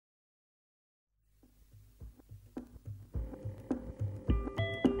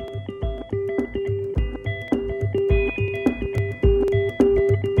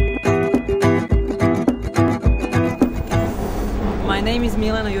My name is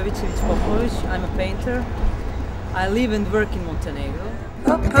Milena Jovicevic. I'm a painter. I live and work in Montenegro.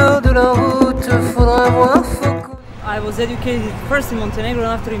 I was educated first in Montenegro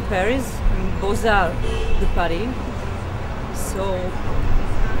and after in Paris, in Beaux-Arts de Paris. So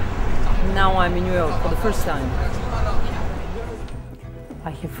now I'm in New York for the first time. I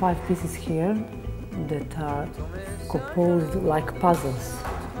have 5 pieces here that are composed like puzzles.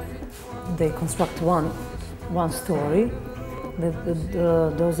 They construct one story.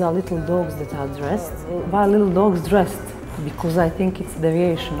 Those are little dogs that are dressed. Why little dogs dressed? Because I think it's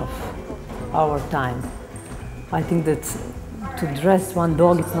deviation of our time. I think that to dress one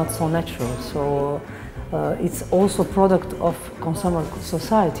dog it's not so natural. So it's also product of consumer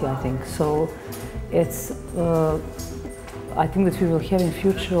society, I think. So it's. I think that we will have in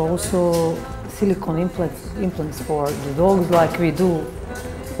future also silicone implants for the dogs like we do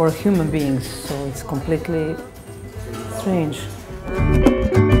for human beings. So it's completely strange.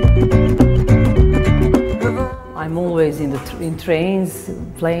 I'm always in trains,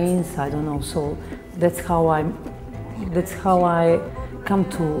 planes, I don't know. So that's how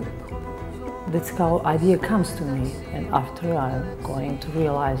idea comes to me, and after I'm going to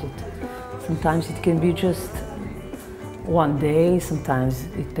realize it. Sometimes it can be just one day, sometimes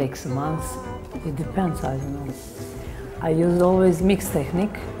it takes a month. It depends, I don't know. I use always mixed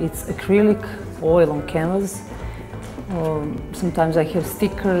technique. It's acrylic, oil on canvas. Sometimes I have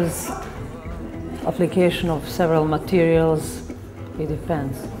stickers, application of several materials. It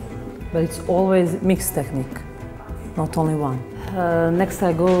depends. But it's always mixed technique, not only one. Next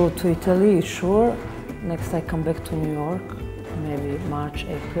I go to Italy, sure. Next I come back to New York, maybe March,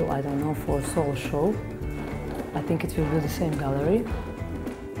 April, I don't know, for a solo show. I think it will be the same gallery.